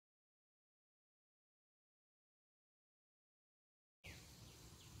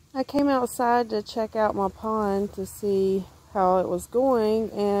I came outside to check out my pond to see how it was going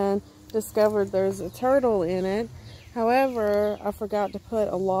and discovered there's a turtle in it. However, I forgot to put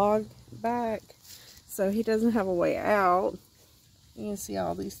a log back, so he doesn't have a way out. You can see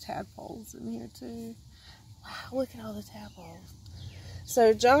all these tadpoles in here too. Wow, look at all the tadpoles.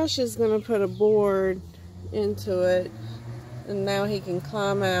 So Josh is going to put a board into it, and now he can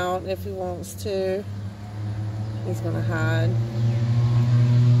climb out if he wants to. He's going to hide.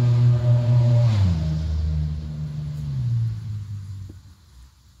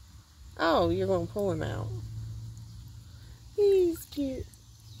 Oh, you're going to pull him out. He's cute.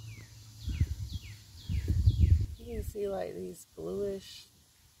 You can see like these bluish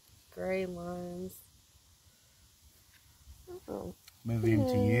gray lines. Oh. Move him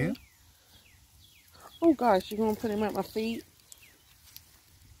to you. Oh gosh, you're going to put him at my feet?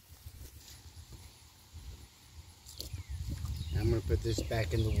 I'm going to put this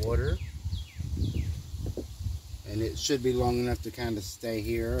back in the water. And it should be long enough to kind of stay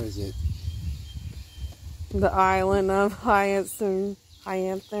here as it... The island of hyacinths.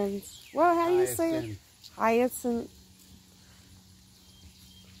 Well, how do you say it? Hyacinth.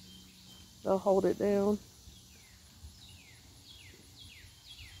 They'll hold it down.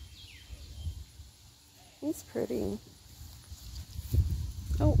 He's pretty.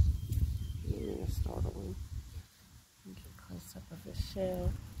 Oh, you need to startle him. Get close up of his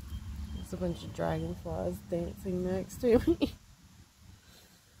shell. There's a bunch of dragonflies dancing next to me.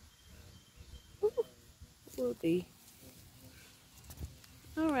 Woody.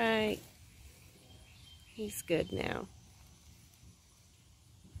 Alright. He's good now.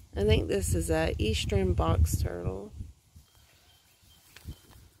 I think this is a eastern box turtle. Let's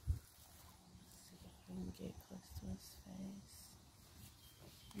see if I can get close to his face.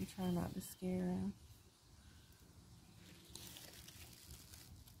 I'm trying not to scare him.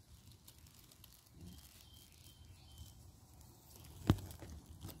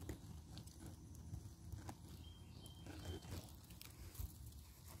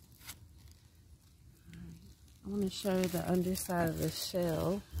 I want to show you the underside of the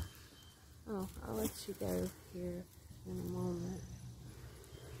shell. Oh, I'll let you go here in a moment.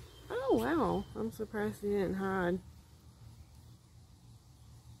 Oh, wow. I'm surprised he didn't hide.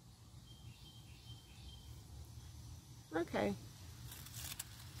 Okay.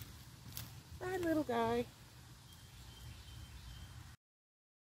 Bye, little guy.